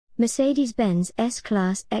Mercedes-Benz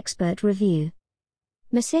S-Class Expert Review.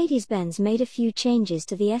 Mercedes-Benz made a few changes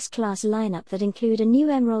to the S-Class lineup that include a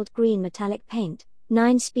new emerald green metallic paint,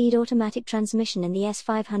 9-speed automatic transmission in the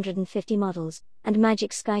S550 models, and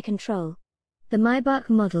Magic Sky control. The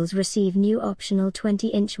Maybach models receive new optional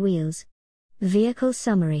 20-inch wheels. Vehicle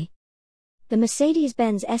summary. The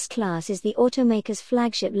Mercedes-Benz S-Class is the automaker's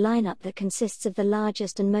flagship lineup that consists of the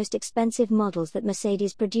largest and most expensive models that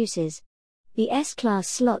Mercedes produces. The S-Class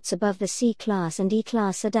slots above the C-Class and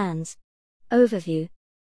E-Class sedans. Overview.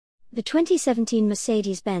 The 2017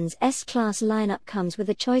 Mercedes-Benz S-Class lineup comes with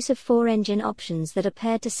a choice of 4 engine options that are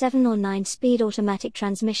paired to 7 or 9-speed automatic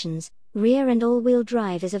transmissions. Rear and all-wheel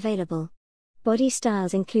drive is available. Body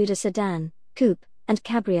styles include a sedan, coupe, and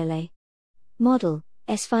cabriolet. Model: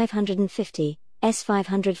 S550,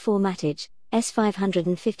 S500 4MATIC,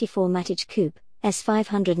 S550 4MATIC Coupe,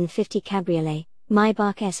 S550 Cabriolet,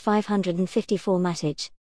 Maybach S550 4MATIC.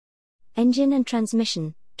 Engine and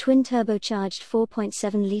transmission: twin turbocharged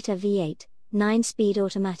 4.7-liter V8, 9-speed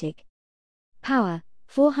automatic. Power: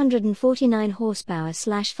 449 horsepower /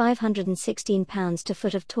 516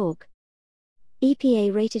 pounds-foot of torque.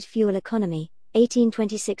 EPA-rated fuel economy: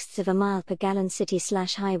 18/26 mile per gallon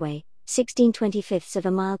city/highway,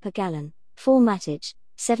 16/25 mile per gallon. 4MATIC: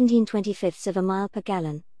 17/25 mile per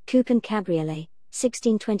gallon. Coupe and Cabriolet: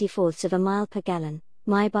 16/24 mile per gallon.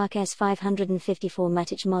 Maybach S550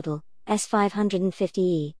 4MATIC model,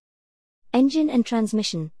 S550e. Engine and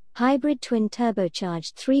transmission: hybrid twin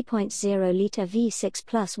turbocharged 3.0-liter V6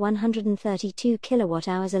 plus 132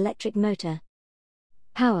 kWh electric motor.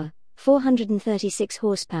 Power: 436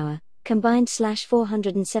 horsepower, combined /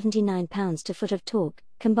 479 pounds-foot of torque.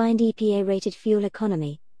 Combined EPA-rated fuel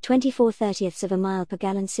economy: 24/30 mile per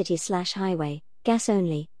gallon city/highway, gas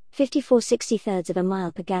only, 54/63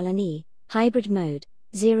 mile per gallon E, hybrid mode,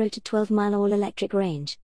 0 to 12 mile all-electric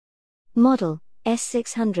range. Model: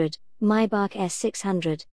 S600, Maybach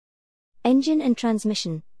S600. Engine and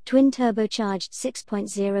transmission: twin turbocharged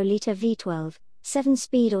 6.0-liter V12,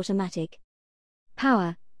 7-speed automatic.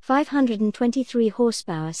 Power: 523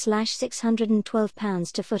 horsepower / 612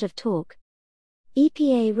 pounds-foot of torque.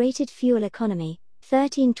 EPA-rated fuel economy: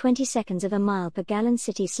 13/22 mile per gallon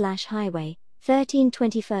city/highway,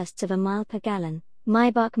 13/21 mile per gallon.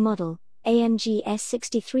 Maybach model: AMG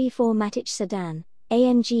S63 4MATIC sedan,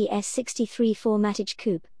 AMG S63 4MATIC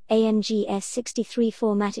coupe, AMG S63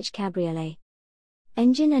 4MATIC cabriolet.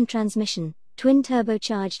 Engine and transmission: twin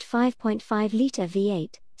turbocharged 5.5-liter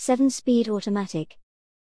V8, 7-speed automatic.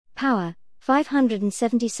 Power: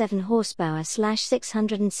 577 horsepower /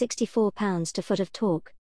 664 pounds-foot of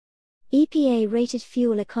torque. EPA-rated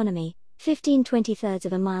fuel economy: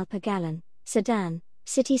 15/23 mile per gallon. Sedan,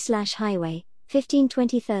 city/highway,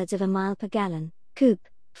 15/23 mile per gallon. Coupe,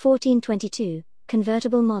 14/22.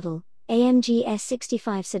 Convertible model: AMG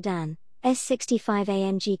S65 sedan, S65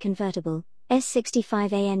 AMG convertible,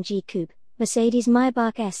 S65 AMG coupe. Mercedes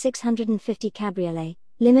Maybach S650 cabriolet.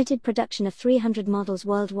 Limited production of 300 models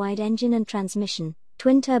worldwide. Engine and transmission: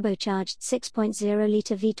 twin turbocharged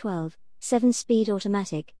 6.0-liter V12, 7-speed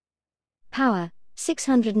automatic. Power: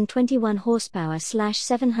 621 horsepower /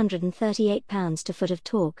 738 pounds-foot of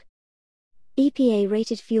torque.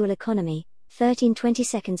 EPA-rated fuel economy: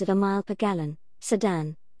 13/22 mile per gallon.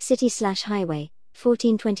 Sedan, city/highway,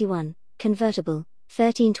 14/21. Convertible,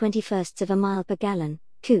 13/21 mile per gallon.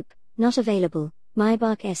 Coupe, not available.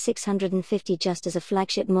 Maybach S650. Just as a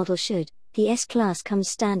flagship model should, the S-Class comes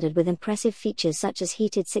standard with impressive features such as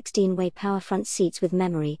heated 16-way power front seats with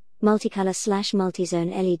memory, multicolor / multi-zone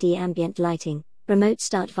LED ambient lighting, remote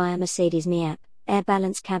start via Mercedes-Me app, air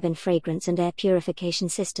balance cabin fragrance and air purification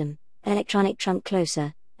system, electronic trunk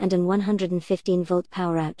closer, and an 115-volt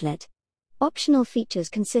power outlet. Optional features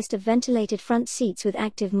consist of ventilated front seats with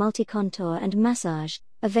active multi-contour and massage,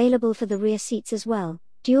 available for the rear seats as well.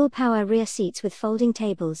 Dual power rear seats with folding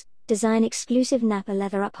tables, design exclusive Napa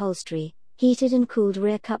leather upholstery, heated and cooled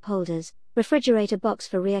rear cup holders, refrigerator box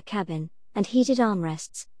for rear cabin, and heated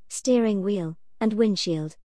armrests, steering wheel, and windshield.